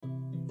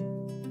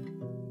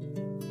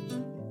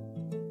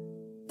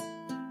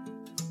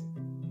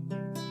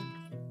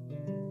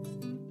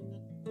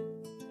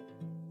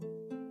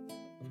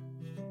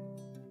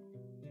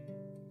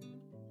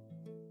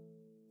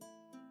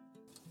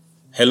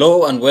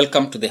Hello and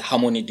welcome to the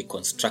Harmony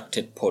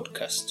Deconstructed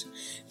podcast.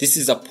 This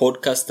is a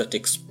podcast that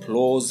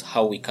explores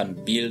how we can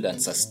build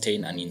and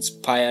sustain an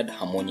inspired,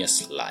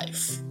 harmonious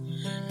life.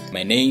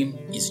 My name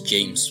is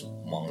James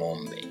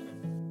Mwangombe.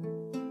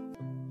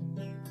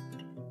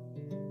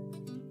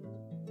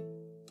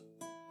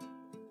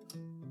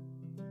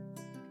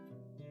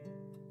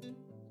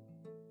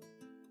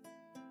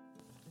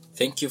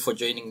 Thank you for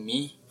joining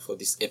me for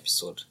this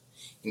episode.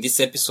 In this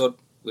episode,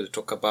 we'll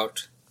talk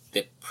about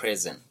the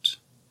present.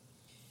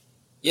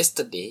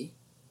 Yesterday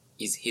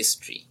is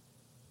history.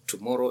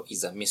 Tomorrow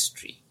is a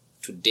mystery.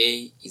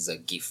 Today is a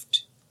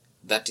gift.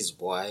 That is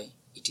why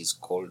it is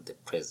called the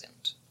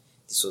present.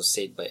 This was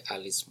said by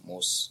Alice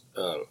Moss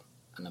Earle,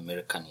 an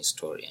American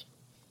historian.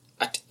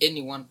 At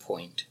any one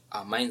point,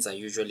 our minds are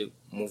usually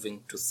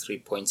moving to 3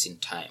 points in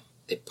time: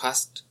 the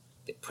past,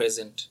 the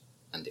present,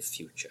 and the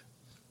future.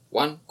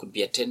 One could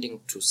be attending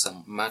to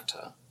some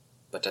matter,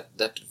 but at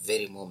that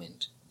very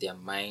moment, their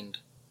mind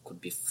could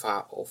be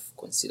far off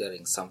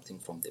considering something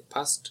from the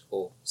past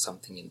or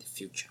something in the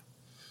future.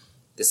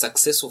 The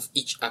success of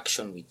each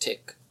action we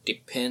take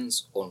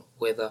depends on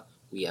whether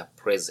we are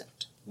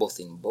present, both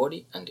in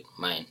body and in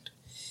mind,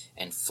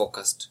 and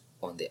focused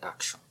on the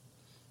action.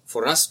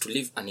 For us to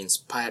live an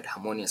inspired,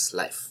 harmonious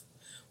life,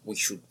 we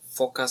should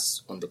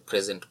focus on the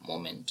present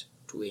moment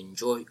to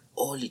enjoy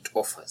all it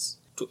offers,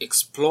 to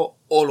explore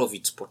all of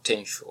its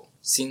potential,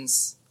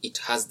 since it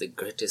has the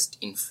greatest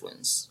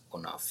influence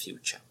on our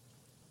future.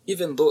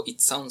 Even though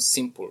it sounds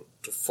simple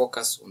to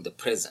focus on the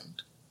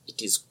present,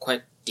 it is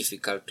quite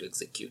difficult to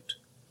execute.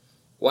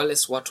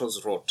 Wallace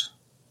Wattles wrote,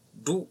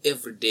 "Do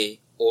every day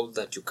all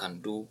that you can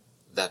do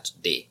that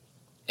day,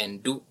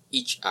 and do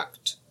each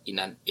act in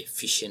an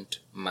efficient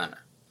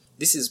manner."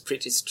 This is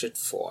pretty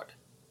straightforward,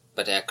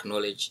 but I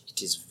acknowledge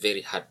it is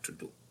very hard to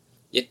do.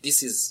 Yet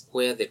this is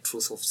where the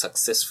truth of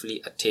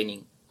successfully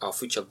attaining our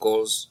future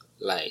goals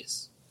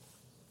lies.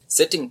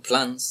 Setting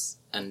plans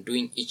and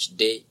doing each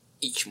day,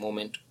 each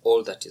moment,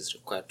 all that is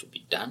required to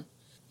be done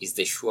is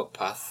the sure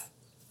path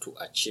to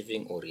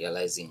achieving or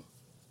realizing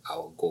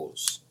our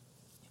goals.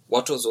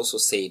 Wattles also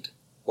said,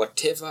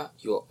 "Whatever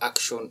your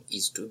action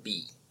is to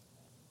be,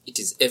 it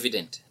is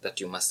evident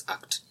that you must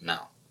act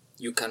now.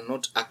 You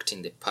cannot act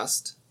in the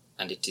past,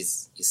 and it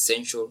is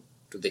essential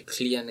to the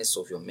clearness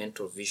of your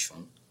mental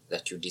vision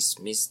that you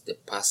dismiss the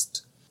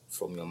past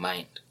from your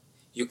mind.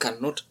 You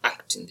cannot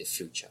act in the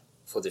future,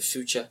 for the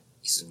future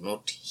is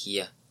not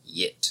here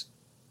yet."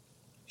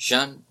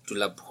 Jean de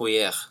la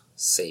Bruyère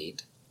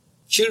said,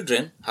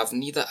 "Children have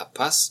neither a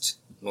past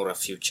nor a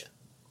future.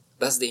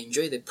 Thus they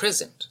enjoy the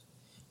present,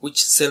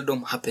 which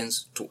seldom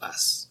happens to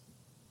us."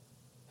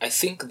 I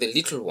think the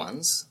little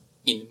ones,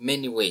 in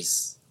many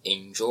ways,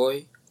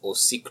 enjoy or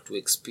seek to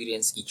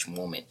experience each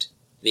moment.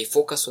 They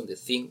focus on the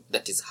thing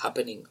that is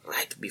happening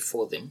right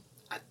before them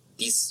at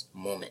this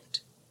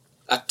moment.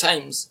 At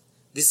times,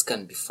 this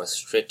can be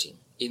frustrating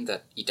in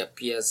that it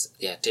appears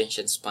their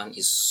attention span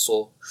is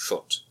so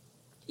short.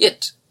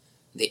 Yet,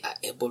 they are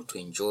able to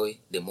enjoy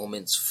the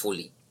moments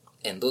fully,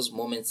 and those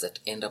moments that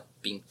end up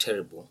being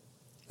terrible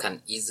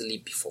can easily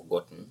be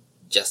forgotten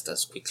just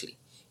as quickly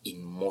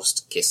in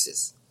most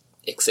cases,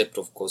 except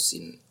of course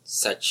in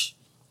such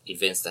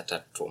events that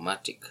are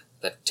traumatic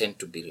that tend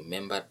to be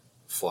remembered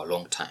for a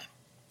long time.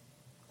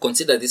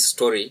 Consider this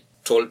story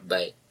told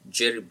by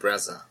Jerry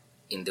Braza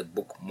in the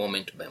book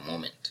Moment by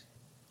Moment.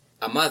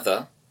 A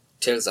mother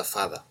tells a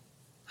father,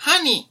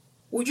 "Honey,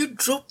 would you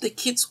drop the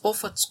kids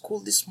off at school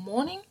this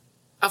morning?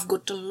 I've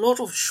got a lot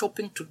of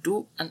shopping to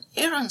do and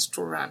errands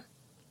to run."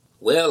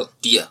 "Well,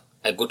 dear,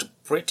 I got a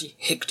pretty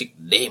hectic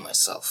day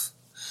myself."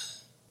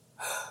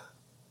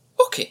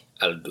 "Okay,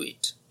 I'll do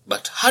it.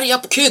 But hurry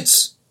up,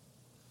 kids!"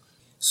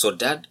 So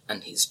dad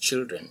and his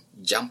children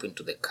jump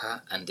into the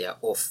car and they are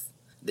off.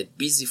 The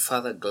busy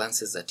father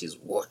glances at his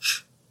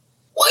watch.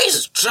 "Why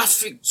is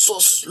traffic so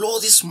slow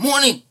this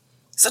morning?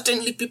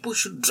 Certainly people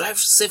should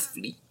drive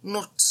safely,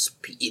 not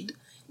speed.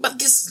 But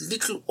this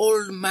little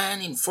old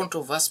man in front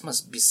of us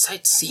must be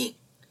sightseeing.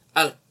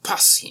 I'll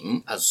pass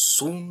him as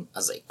soon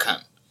as I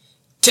can.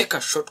 Take a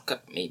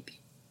shortcut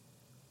maybe."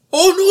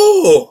 "Oh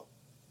no!"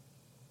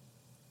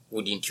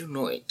 Wouldn't you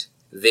know it,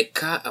 the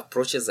car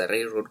approaches a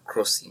railroad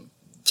crossing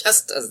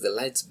just as the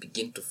lights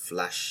begin to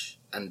flash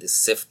and the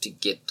safety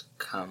gate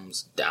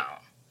comes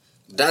down.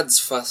 Dad's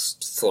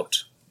first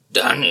thought,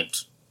 "Darn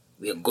it,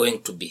 we are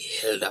going to be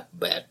held up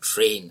by a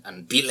train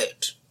and be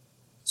late."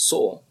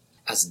 So,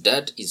 as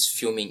Dad is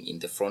fuming in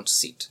the front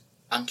seat,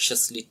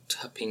 anxiously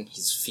tapping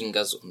his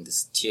fingers on the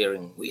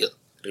steering wheel,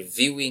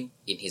 reviewing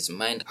in his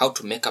mind how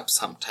to make up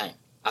some time,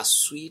 a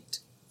sweet,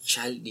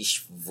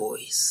 childish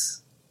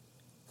voice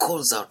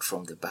calls out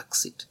from the back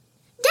seat,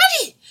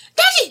 "Daddy!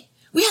 Daddy!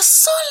 We are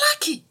so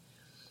lucky!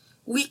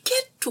 We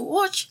get to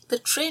watch the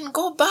train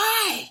go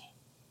by."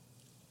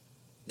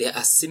 There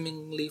are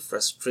seemingly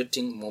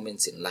frustrating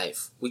moments in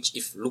life which,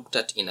 if looked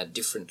at in a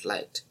different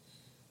light,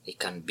 they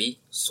can be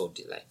so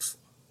delightful.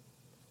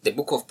 The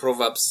book of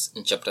Proverbs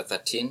in chapter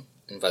 13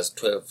 and verse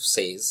 12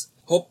 says,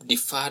 "Hope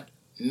deferred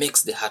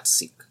makes the heart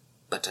sick,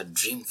 but a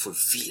dream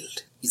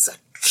fulfilled is a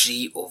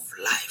tree of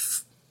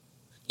life.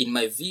 In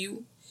my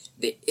view,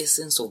 the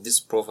essence of this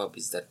proverb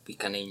is that we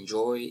can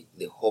enjoy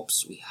the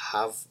hopes we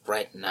have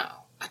right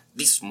now at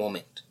this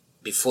moment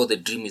before the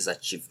dream is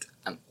achieved,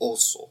 and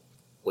also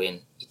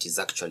when it is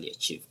actually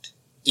achieved.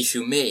 If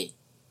you may,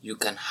 you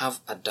can have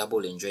a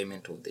double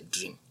enjoyment of the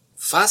dream.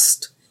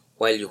 First,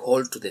 while you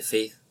hold to the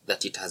faith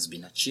that it has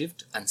been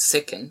achieved, and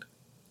second,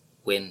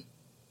 when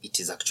it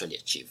is actually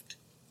achieved.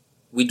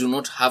 We do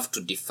not have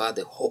to defer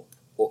the hope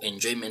or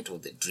enjoyment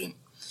of the dream.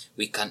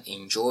 We can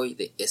enjoy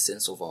the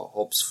essence of our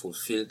hopes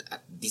fulfilled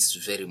at this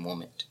very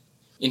moment.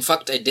 In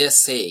fact, I dare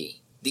say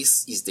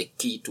this is the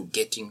key to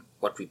getting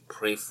what we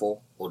pray for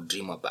or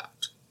dream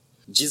about.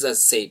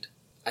 Jesus said,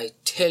 I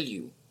tell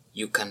you,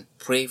 you can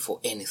pray for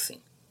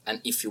anything,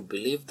 and if you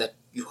believe that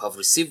you have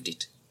received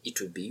it, it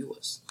will be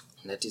yours.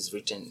 And that is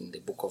written in the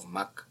book of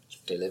Mark,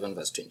 chapter 11,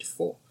 verse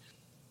 24.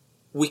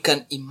 We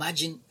can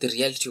imagine the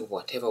reality of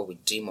whatever we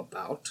dream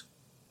about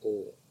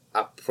or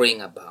are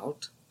praying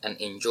about and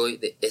enjoy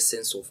the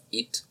essence of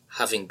it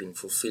having been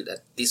fulfilled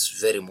at this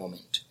very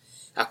moment.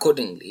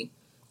 Accordingly,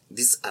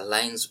 this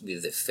aligns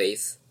with the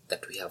faith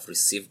that we have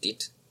received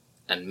it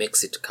and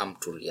makes it come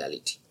to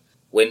reality.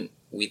 When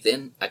we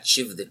then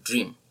achieve the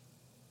dream,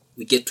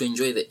 we get to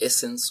enjoy the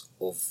essence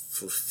of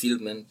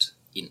fulfillment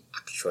in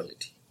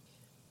actuality.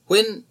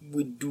 When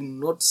we do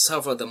not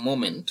savor the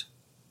moment,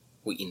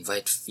 we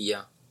invite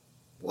fear,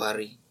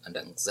 worry, and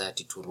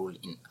anxiety to rule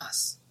in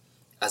us.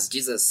 As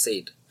Jesus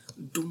said,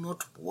 do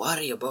not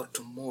worry about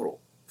tomorrow,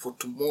 for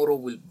tomorrow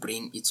will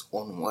bring its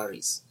own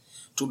worries.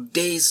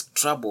 Today's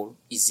trouble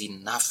is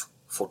enough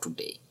for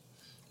today.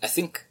 I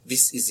think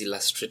this is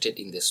illustrated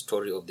in the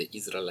story of the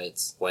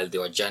Israelites while they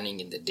were journeying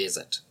in the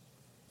desert.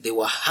 They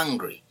were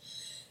hungry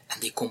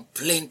and they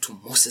complained to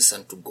Moses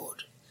and to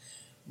God.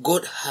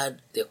 God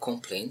heard their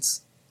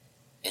complaints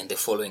and the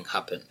following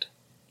happened.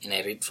 And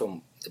I read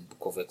from the book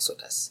of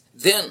Exodus.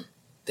 Then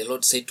the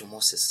Lord said to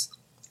Moses,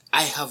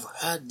 I have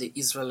heard the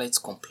Israelites'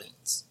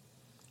 complaints.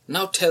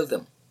 Now tell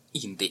them,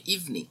 in the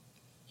evening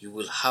you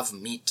will have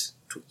meat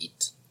to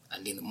eat,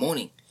 and in the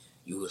morning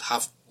you will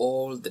have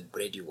all the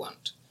bread you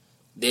want.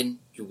 Then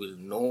you will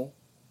know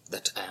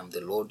that I am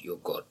the Lord your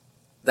God.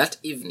 That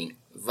evening,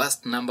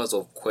 vast numbers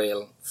of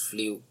quail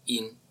flew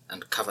in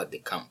and covered the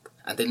camp.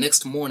 And the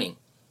next morning,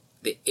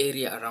 the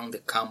area around the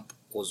camp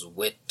was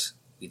wet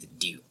with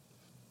dew.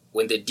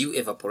 When the dew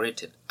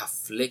evaporated, a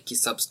flaky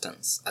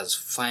substance as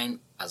fine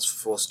as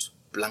frost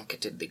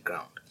blanketed the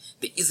ground.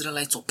 The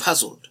Israelites were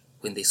puzzled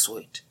when they saw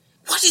it.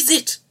 What is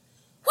it?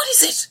 What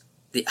is it?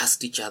 They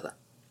asked each other.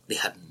 They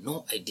had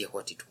no idea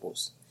what it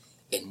was.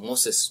 And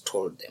Moses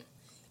told them,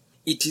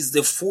 it is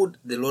the food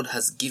the Lord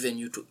has given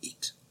you to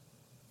eat.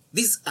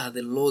 These are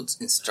the Lord's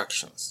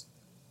instructions.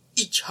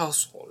 Each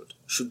household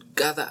should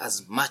gather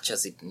as much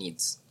as it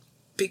needs.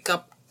 Pick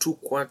up 2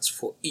 quarts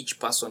for each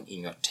person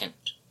in your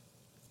tent.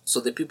 So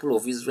the people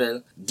of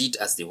Israel did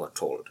as they were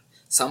told.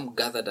 Some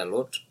gathered a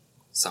lot,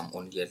 some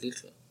only a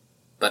little.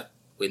 But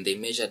when they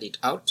measured it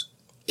out,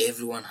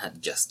 everyone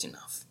had just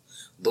enough.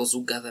 Those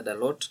who gathered a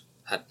lot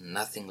had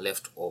nothing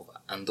left over,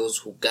 and those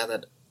who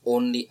gathered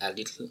only a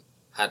little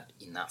had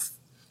enough.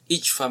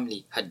 Each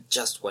family had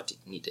just what it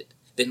needed.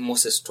 Then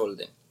Moses told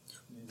them,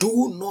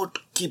 do not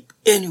keep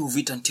any of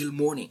it until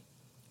morning.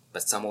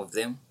 But some of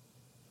them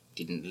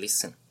didn't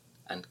listen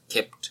and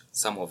kept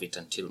some of it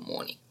until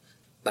morning.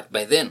 But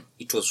by then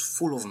it was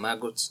full of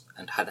maggots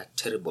and had a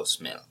terrible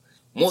smell.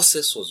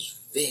 Moses was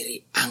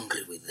very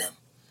angry with them.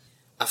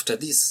 After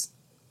this,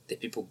 the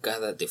people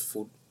gathered the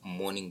food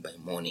morning by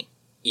morning,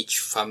 each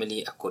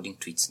family according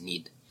to its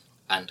need.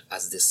 And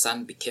as the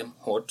sun became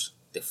hot,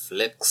 the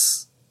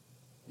flakes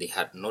they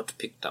had not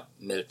picked up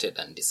melted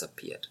and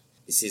disappeared.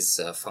 This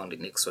is found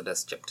in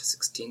Exodus chapter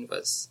 16,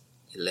 verse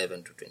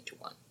 11 to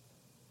 21.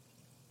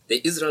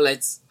 The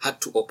Israelites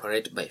had to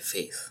operate by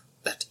faith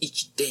that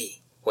each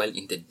day, while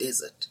in the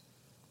desert,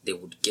 they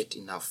would get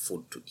enough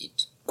food to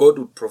eat. God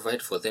would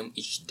provide for them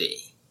each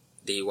day.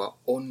 They were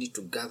only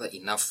to gather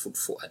enough food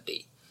for a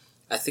day.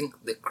 I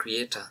think the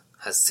Creator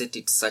has set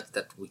it such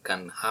that we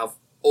can have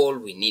all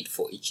we need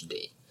for each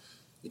day.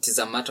 It is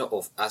a matter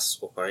of us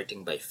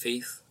operating by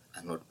faith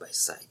and not by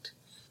sight.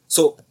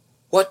 So,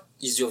 what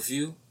is your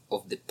view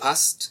of the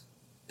past,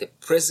 the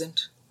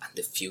present, and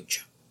the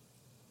future?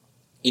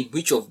 In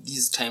which of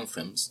these time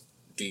frames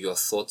do your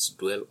thoughts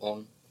dwell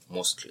on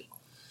mostly?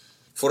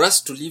 For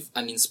us to live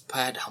an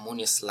inspired,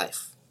 harmonious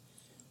life,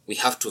 we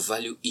have to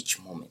value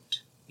each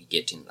moment we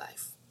get in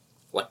life.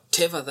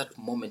 Whatever that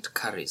moment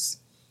carries,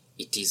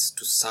 it is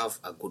to serve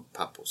a good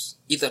purpose,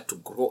 either to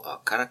grow our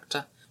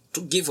character,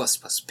 to give us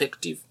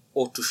perspective,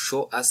 or to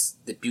show us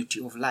the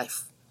beauty of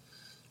life.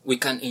 We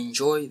can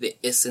enjoy the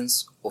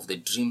essence of the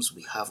dreams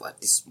we have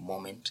at this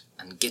moment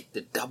and get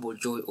the double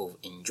joy of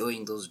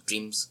enjoying those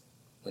dreams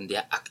when they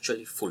are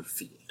actually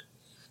fulfilled.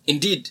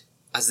 Indeed,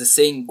 as the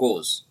saying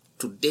goes,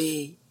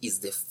 today is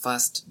the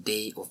first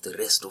day of the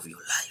rest of your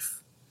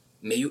life.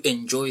 May you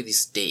enjoy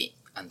this day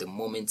and the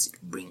moments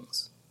it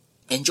brings.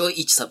 Enjoy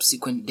each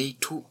subsequent day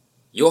too.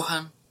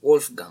 Johann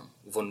Wolfgang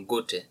von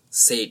Goethe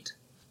said,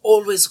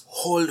 Always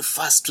hold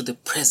fast to the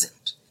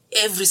present.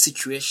 Every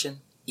situation,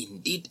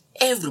 indeed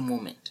every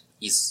moment,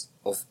 is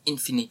of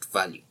infinite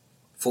value,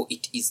 for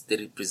it is the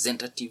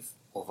representative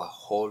of a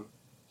whole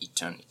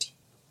eternity.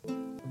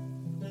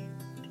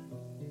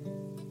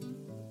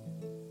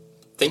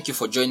 Thank you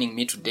for joining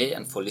me today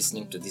and for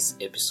listening to this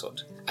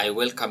episode. I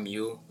welcome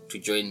you to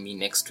join me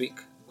next week,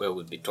 where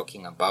we'll be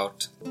talking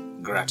about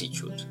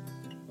gratitude.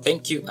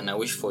 Thank you, and I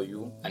wish for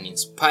you an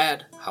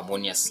inspired,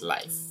 harmonious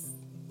life.